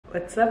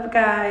What's up,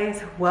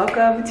 guys?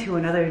 Welcome to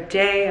another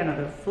day,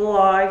 another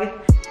vlog.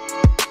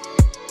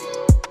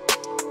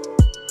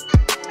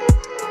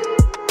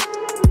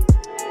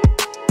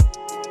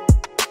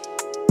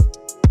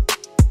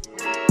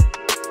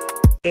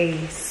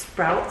 A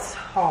Sprouts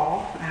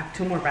haul. I have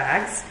 2 more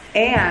bags.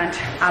 And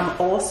I'm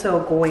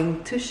also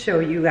going to show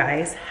you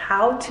guys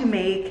how to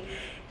make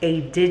a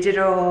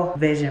digital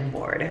vision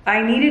board.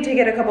 I needed to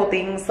get a couple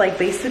things, like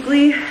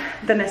basically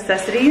the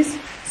necessities.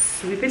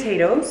 Sweet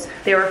potatoes.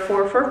 They were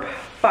 4 for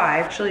 $5.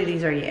 Actually,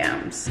 these are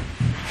yams.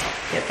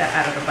 Get that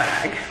out of the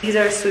bag. These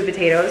are sweet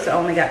potatoes. I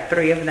only got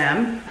 3 of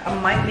them. I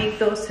might make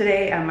those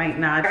today, I might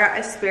not. I got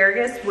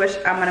asparagus, which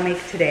I'm gonna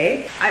make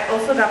today. I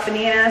also got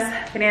bananas.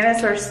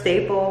 Bananas are a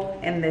staple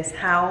in this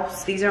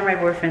house. These are my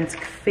boyfriend's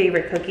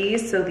favorite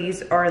cookies. So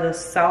these are the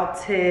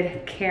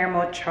salted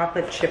caramel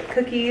chocolate chip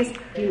cookies.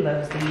 He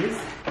loves these.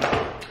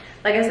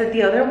 Like I said,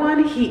 the other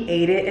one, he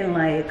ate it in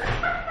like,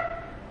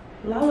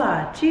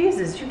 Lala,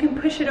 Jesus, you can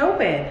push it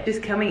open.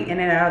 Just coming in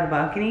and out of the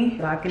balcony.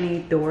 The balcony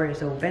door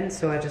is open,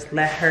 so I just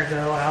let her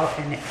go out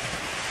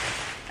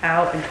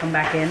and come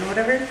back in,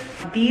 whatever.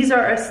 These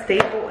are a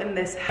staple in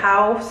this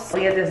house.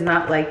 Leah does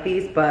not like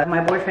these, but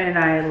my boyfriend and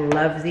I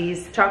love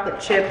these. Chocolate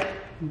chip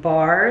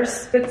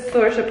bars. Good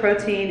source of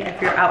protein if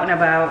you're out and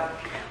about,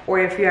 or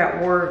if you're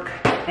at work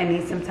and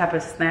need some type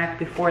of snack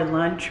before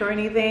lunch or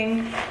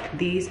anything.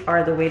 These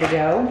are the way to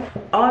go.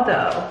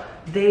 Although,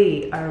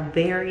 they are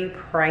very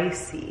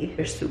pricey.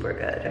 They're super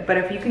good. But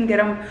if you can get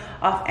them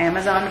off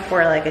Amazon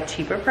for like a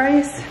cheaper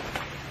price,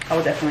 I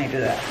would definitely do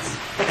that.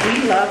 But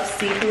we love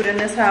seafood in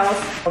this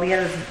house.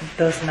 Leah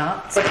does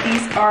not. But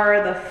these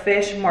are the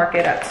fish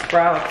market at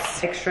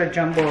Sprouts. Extra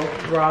jumbo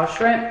raw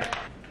shrimp.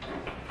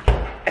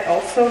 I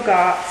also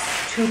got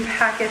 2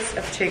 packets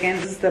of chicken.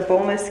 This is the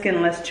boneless,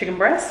 skinless chicken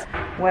breast.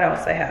 What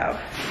else I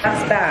have?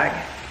 Last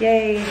bag.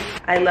 Yay.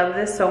 I love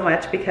this so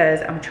much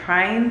because I'm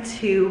trying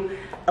to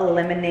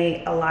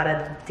eliminate a lot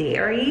of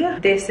dairy.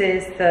 This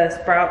is the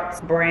Sprouts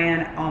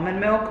brand almond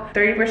milk.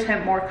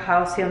 30% more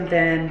calcium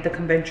than the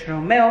conventional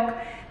milk.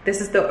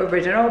 This is the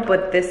original,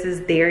 but this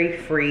is dairy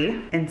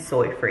free and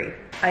soy free.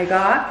 I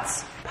got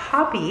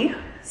Poppy.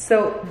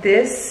 So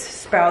this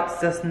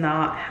Sprouts does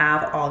not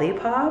have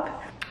Olipop,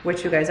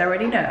 which you guys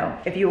already know.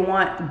 If you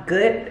want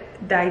good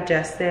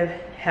digestive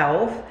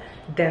health,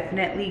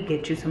 definitely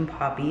get you some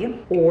Poppy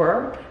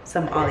or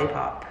some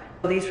Olipop.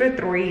 These were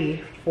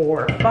 3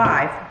 for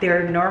 $5.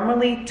 They're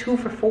normally 2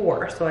 for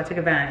 $4, so I took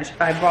advantage.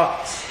 I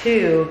bought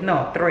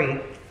 3,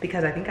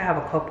 because I think I have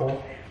a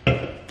couple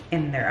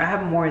in there. I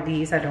have more of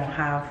these. I don't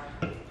have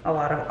a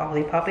lot of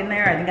Olipop in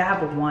there. I think I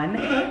have 1,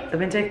 the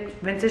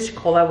vintage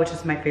cola, which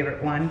is my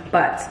favorite one.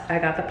 But I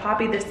got the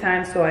Poppy this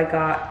time, so I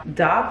got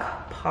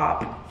Doc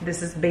Pop.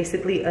 This is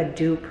basically a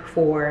dupe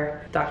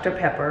for Dr.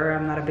 Pepper.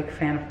 I'm not a big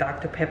fan of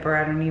Dr. Pepper.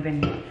 I don't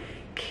even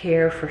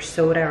care for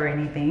soda or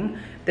anything.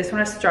 This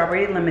one is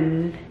strawberry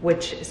lemon,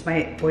 which is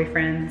my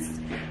boyfriend's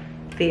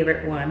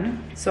favorite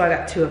one. So I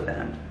got 2 of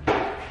them.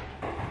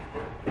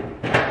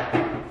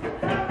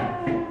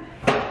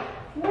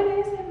 What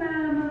is it,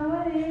 mama?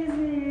 What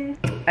is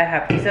it? I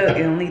have, these are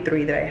the only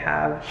 3 that I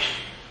have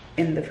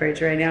in the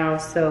fridge right now.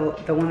 So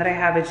the one that I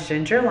have is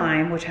ginger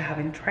lime, which I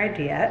haven't tried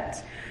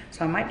yet.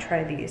 So I might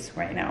try these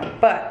right now,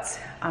 but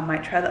I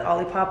might try the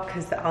Olipop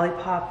because the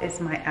Olipop is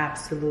my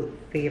absolute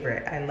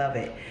favorite. I love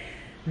it.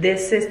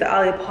 This is the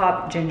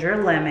Olipop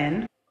ginger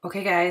lemon.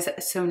 Okay guys,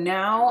 so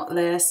now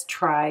let's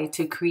try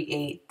to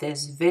create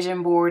this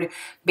vision board.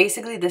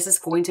 Basically, this is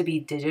going to be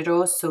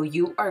digital, so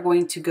you are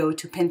going to go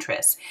to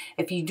Pinterest.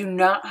 If you do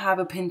not have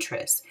a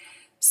Pinterest,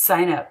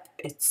 sign up.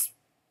 It's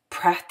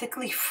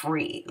practically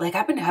free. Like,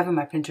 I've been having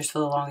my Pinterest for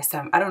the longest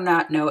time. I do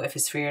not know if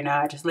it's free or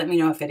not. Just let me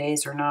know if it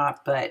is or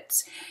not,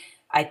 but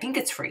I think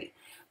it's free.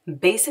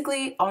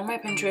 Basically, on my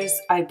Pinterest,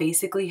 I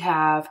basically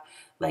have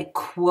like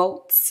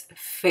quotes,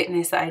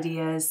 fitness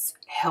ideas,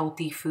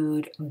 healthy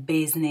food,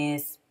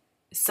 business,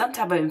 some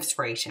type of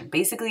inspiration.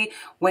 Basically,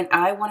 when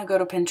I want to go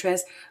to Pinterest,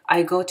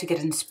 I go to get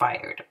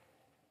inspired.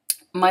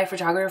 My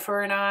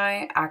photographer and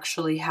I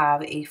actually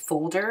have a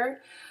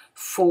folder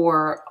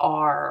for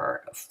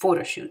our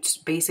photo shoots.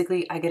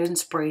 Basically, I get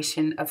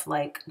inspiration of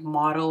like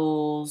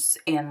models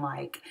and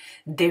like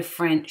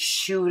different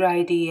shoot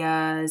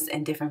ideas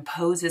and different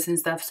poses and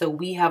stuff. So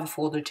we have a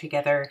folder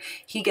together.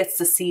 He gets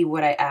to see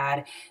what I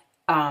add.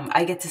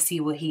 I get to see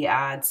what he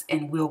adds,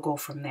 and we'll go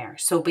from there.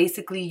 So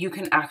basically, you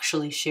can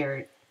actually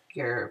share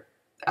your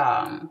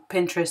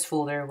Pinterest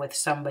folder with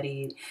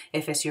somebody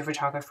if it's your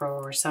photographer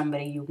or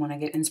somebody you want to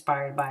get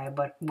inspired by,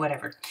 but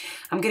whatever.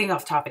 I'm getting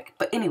off topic.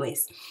 But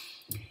anyways,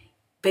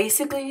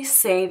 basically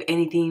save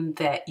anything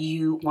that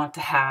you want to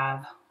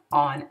have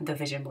on the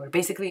vision board.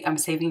 Basically, I'm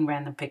saving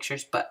random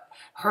pictures, but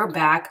her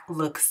back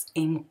looks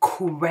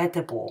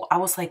incredible. I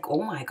was like,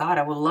 oh my God,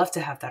 I would love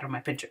to have that on my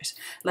Pinterest.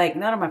 Like,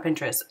 not on my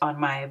Pinterest, on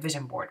my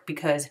vision board,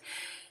 because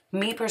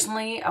me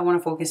personally, I want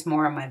to focus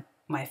more on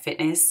my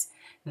fitness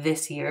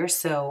this year.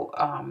 So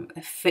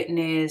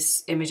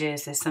fitness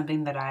images is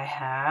something that I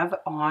have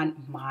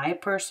on my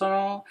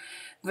personal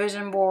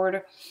vision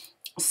board.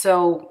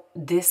 So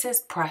this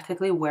is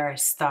practically where I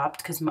stopped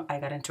because I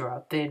got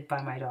interrupted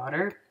by my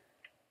daughter.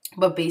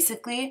 But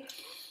basically,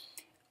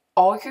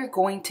 all you're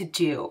going to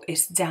do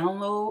is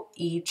download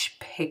each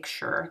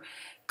picture,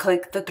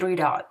 click the three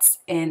dots,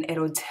 and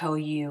it'll tell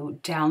you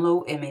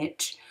download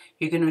image.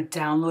 You're going to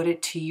download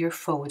it to your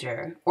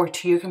folder or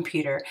to your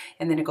computer,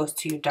 and then it goes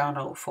to your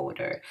download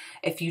folder.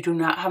 If you do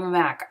not have a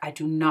Mac, I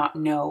do not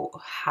know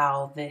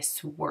how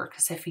this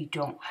works if you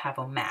don't have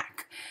a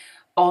Mac.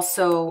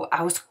 Also,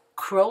 I was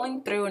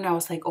scrolling through and I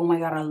was like, oh my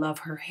God, I love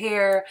her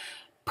hair.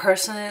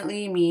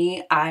 Personally,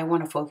 me, I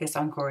want to focus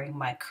on growing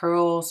my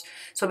curls.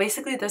 So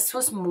basically, this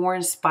was more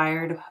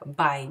inspired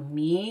by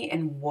me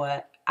and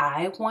what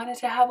I wanted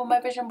to have on my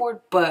vision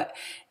board, but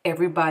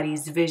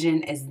everybody's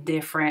vision is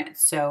different.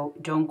 So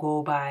don't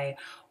go by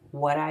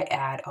what I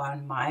add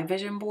on my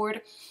vision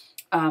board.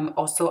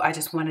 Also, I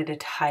just wanted to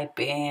type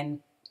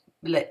in,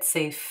 let's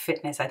say,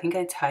 fitness. I think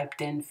I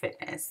typed in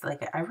fitness.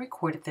 Like, I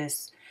recorded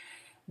this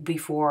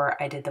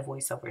before I did the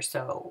voiceover.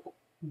 So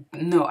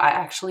no, I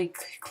actually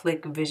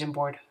click vision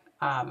board.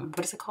 What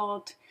is it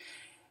called?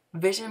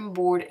 Vision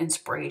board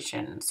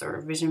inspirations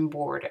or vision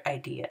board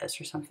ideas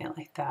or something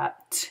like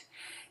that.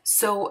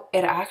 So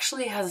it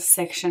actually has a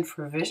section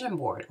for vision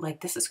board.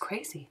 Like, this is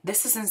crazy.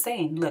 This is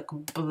insane. Look,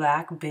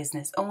 Black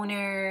business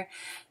owner,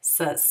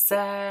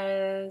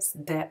 success,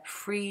 debt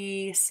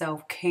free,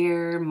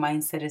 self-care,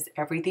 mindset is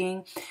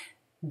everything.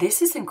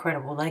 This is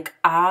incredible. Like,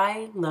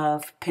 I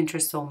love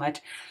Pinterest so much.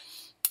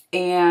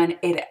 And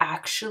it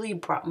actually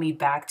brought me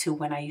back to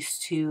when I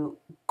used to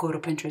go to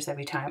Pinterest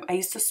every time. I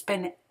used to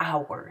spend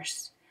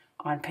hours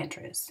on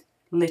Pinterest.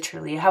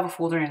 Literally, I have a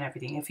folder and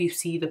everything. If you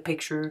see the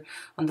picture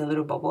on the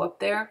little bubble up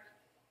there,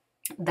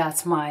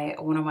 that's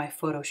one of my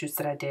photo shoots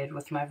that I did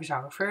with my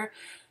photographer.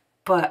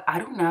 But I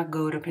do not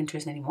go to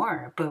Pinterest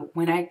anymore. But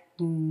when I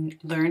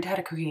learned how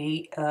to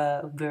create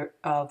a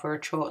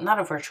virtual, not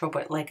a virtual,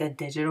 but like a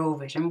digital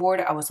vision board,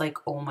 I was like,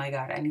 oh my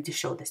God, I need to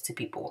show this to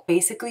people.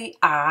 Basically,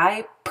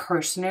 I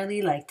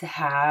personally like to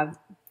have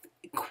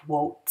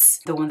quotes.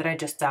 The one that I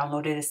just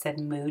downloaded, it said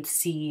Mood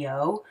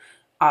CEO.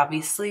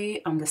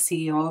 Obviously, I'm the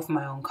CEO of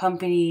my own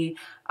company.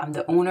 I'm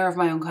the owner of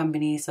my own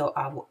company. So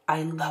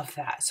I love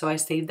that. So I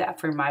saved that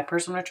for my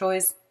personal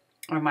choice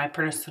or my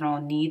personal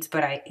needs,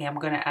 but I am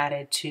going to add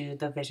it to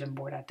the vision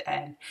board at the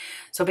end.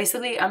 So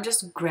basically, I'm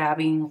just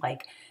grabbing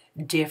like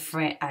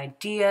different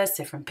ideas,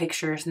 different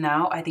pictures.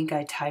 Now I think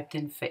I typed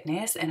in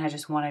fitness and I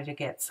just wanted to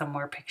get some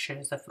more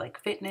pictures of like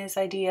fitness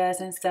ideas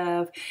and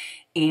stuff.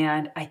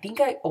 And I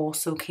think I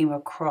also came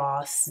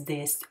across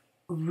this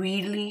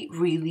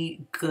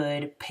really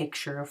good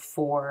picture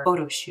for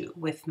photo shoot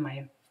with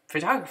my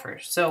photographer.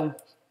 So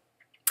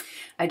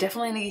I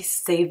definitely need to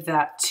save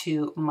that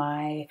to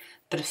my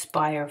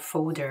Aspire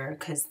folder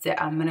because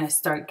I'm gonna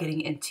start getting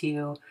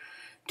into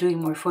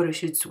doing more photo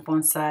shoots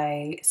once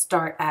I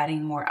start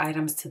adding more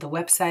items to the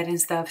website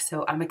and stuff.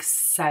 So I'm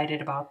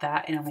excited about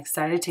that, and I'm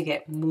excited to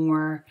get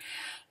more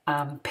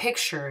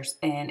pictures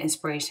and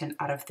inspiration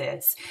out of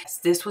this.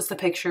 This was the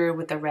picture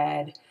with the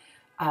red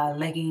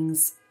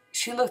leggings.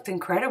 She looked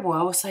incredible.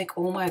 I was like,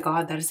 oh my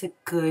God, that is a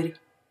good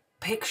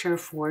picture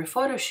for a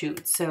photo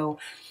shoot. So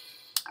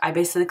I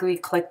basically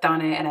clicked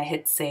on it and I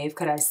hit save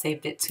because I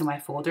saved it to my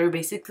folder.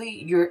 Basically,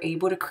 you're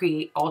able to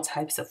create all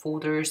types of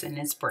folders and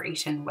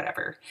inspiration,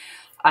 whatever.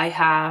 I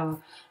have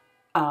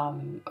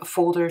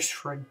folders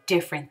for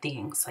different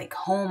things like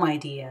home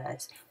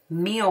ideas,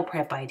 meal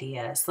prep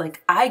ideas.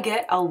 Like, I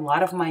get a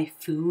lot of my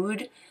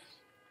food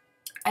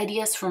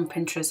ideas from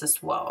Pinterest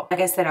as well.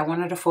 Like I said, I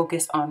wanted to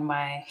focus on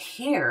my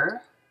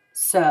hair,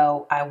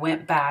 so I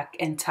went back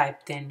and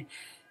typed in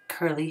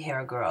curly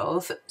hair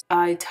growth.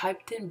 I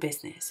typed in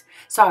business.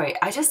 Sorry,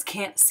 I just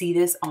can't see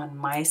this on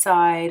my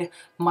side.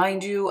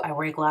 Mind you, I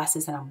wear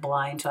glasses and I'm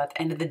blind, so at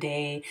the end of the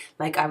day,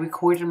 like, I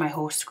recorded my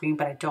whole screen,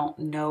 but I don't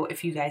know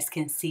if you guys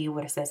can see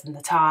what it says in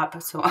the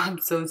top, so I'm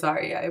so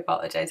sorry. I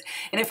apologize.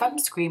 And if I'm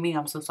screaming,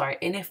 I'm so sorry.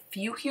 And if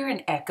you hear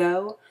an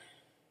echo,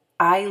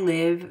 I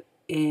live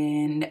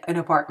in an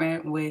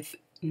apartment with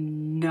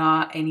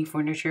not any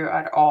furniture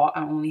at all.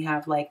 I only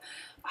have like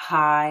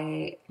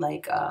high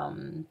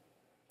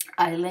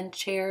island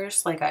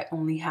chairs. Like, I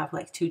only have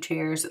like 2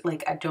 chairs.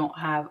 Like, I don't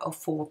have a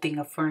full thing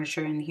of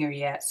furniture in here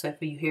yet. So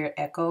if you hear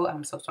echo,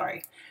 I'm so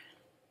sorry.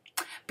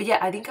 But yeah,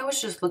 I think I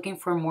was just looking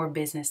for more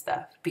business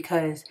stuff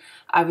because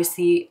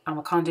obviously I'm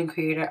a content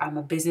creator, I'm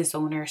a business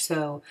owner,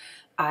 so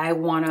I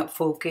want to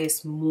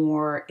focus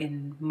more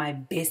in my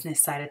business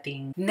side of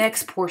things.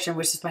 Next portion,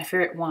 which is my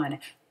favorite one,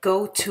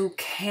 go to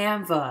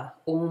Canva.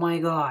 Oh my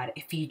God.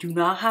 If you do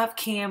not have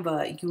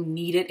Canva, you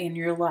need it in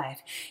your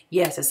life.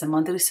 Yes, it's a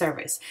monthly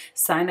service.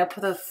 Sign up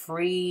for the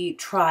free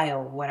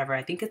trial, whatever.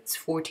 I think it's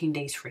 14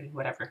 days free,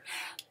 whatever.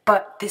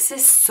 But this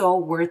is so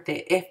worth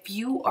it. If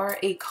you are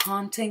a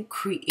content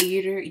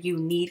creator, you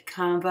need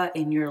Canva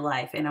in your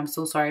life. And I'm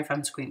so sorry if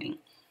I'm screaming.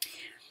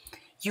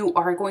 You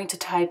are going to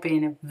type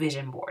in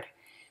vision board.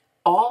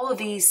 All of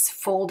these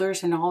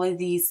folders and all of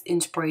these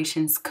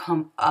inspirations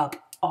come up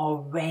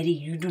already.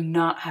 You do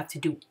not have to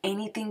do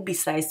anything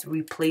besides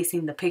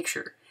replacing the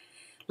picture.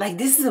 Like,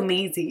 this is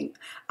amazing.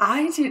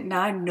 I did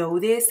not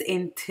know this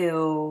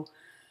until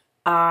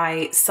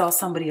I saw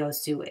somebody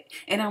else do it.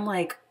 And I'm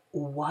like,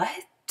 what?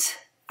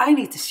 I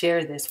need to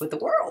share this with the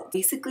world.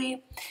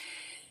 Basically,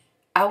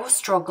 I was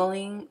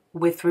struggling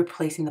with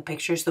replacing the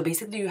picture. So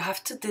basically, you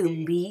have to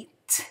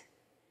delete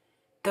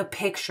the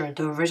picture,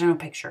 the original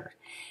picture.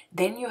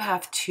 Then you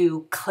have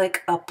to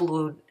click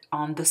upload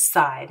on the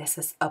side. It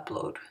says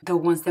upload. The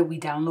ones that we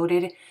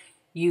downloaded,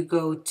 you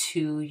go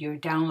to your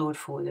download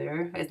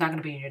folder. It's not going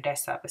to be in your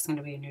desktop. It's going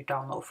to be in your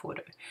download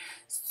folder.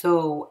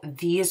 So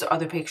these are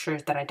the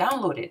pictures that I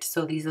downloaded.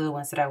 So these are the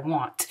ones that I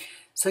want.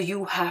 So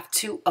you have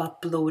to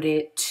upload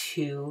it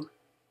to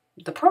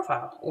the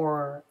profile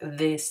or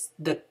the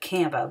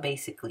Canva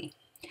basically.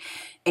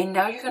 And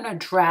now you're going to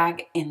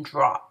drag and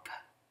drop.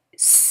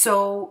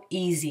 So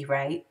easy,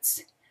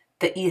 right?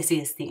 The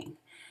easiest thing.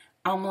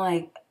 I'm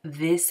like,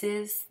 this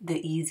is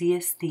the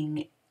easiest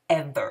thing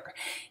ever.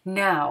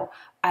 Now,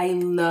 I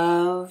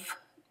love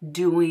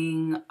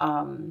doing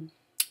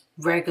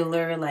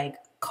regular like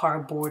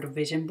cardboard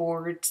vision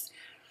boards,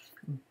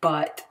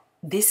 but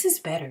this is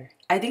better.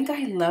 I think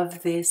I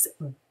love this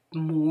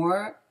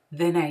more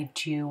than I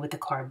do with the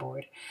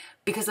cardboard,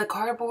 because the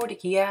cardboard,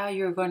 yeah,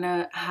 you're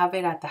gonna have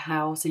it at the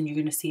house and you're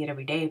gonna see it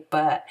every day,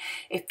 but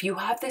if you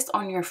have this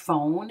on your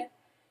phone,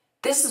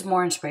 this is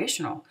more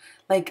inspirational.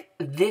 Like,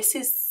 this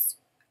is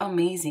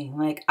amazing.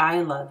 Like,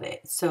 I love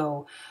it.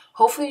 So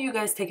hopefully you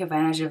guys take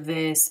advantage of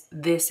this.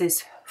 This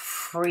is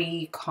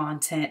free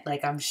content.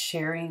 Like, I'm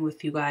sharing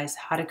with you guys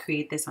how to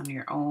create this on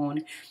your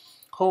own.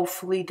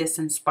 Hopefully this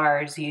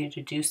inspires you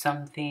to do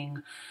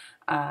something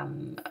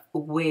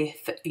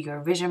with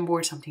your vision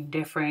board, something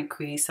different,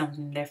 create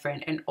something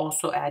different, and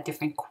also add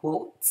different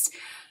quotes.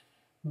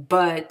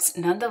 But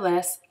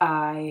nonetheless,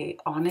 I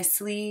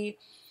honestly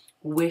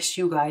wish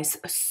you guys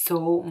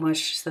so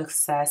much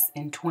success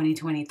in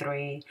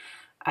 2023.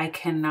 I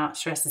cannot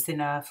stress this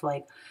enough.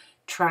 Like,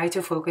 try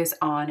to focus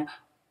on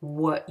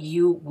what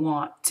you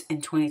want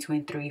in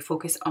 2023.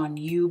 Focus on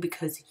you,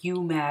 because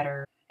you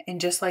matter. And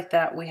just like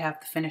that, we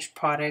have the finished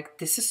product.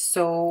 This is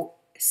so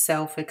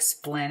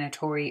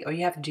self-explanatory. All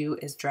you have to do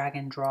is drag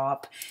and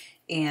drop,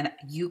 and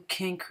you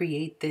can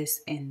create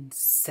this in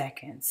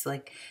seconds.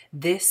 Like,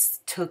 this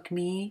took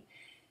me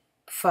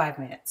 5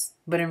 minutes,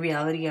 but in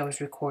reality I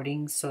was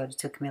recording, so it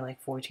took me like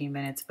 14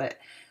 minutes, but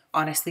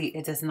honestly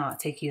it does not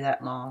take you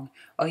that long.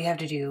 All you have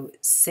to do,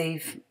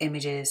 save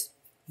images,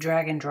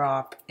 drag and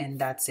drop, and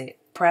that's it.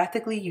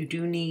 Practically, you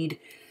do need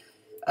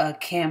a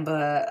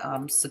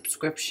Canva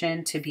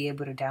subscription to be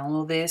able to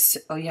download this.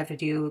 All you have to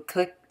do,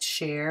 click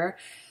share,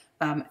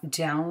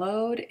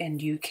 download,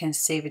 and you can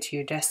save it to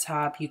your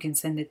desktop. You can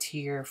send it to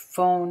your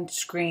phone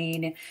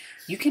screen.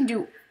 You can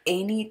do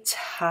any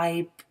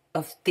type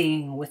of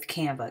thing with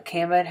Canva.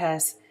 Canva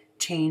has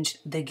changed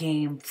the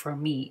game for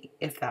me,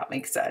 if that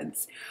makes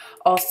sense.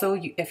 Also,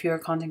 if you're a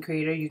content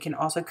creator, you can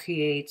also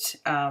create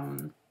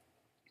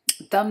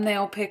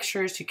thumbnail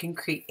pictures. You can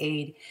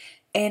create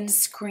end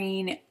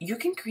screen. You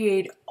can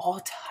create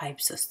all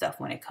types of stuff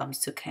when it comes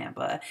to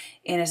Canva,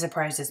 and it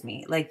surprises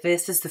me. Like,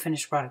 this is the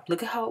finished product.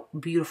 Look at how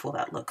beautiful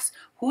that looks.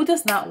 Who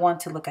does not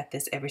want to look at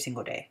this every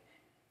single day?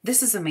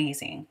 This is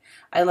amazing.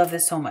 I love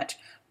this so much.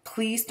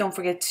 Please don't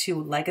forget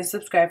to like and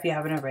subscribe if you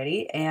haven't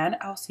already, and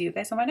I'll see you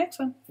guys on my next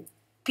one.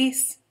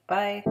 Peace.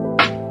 Bye.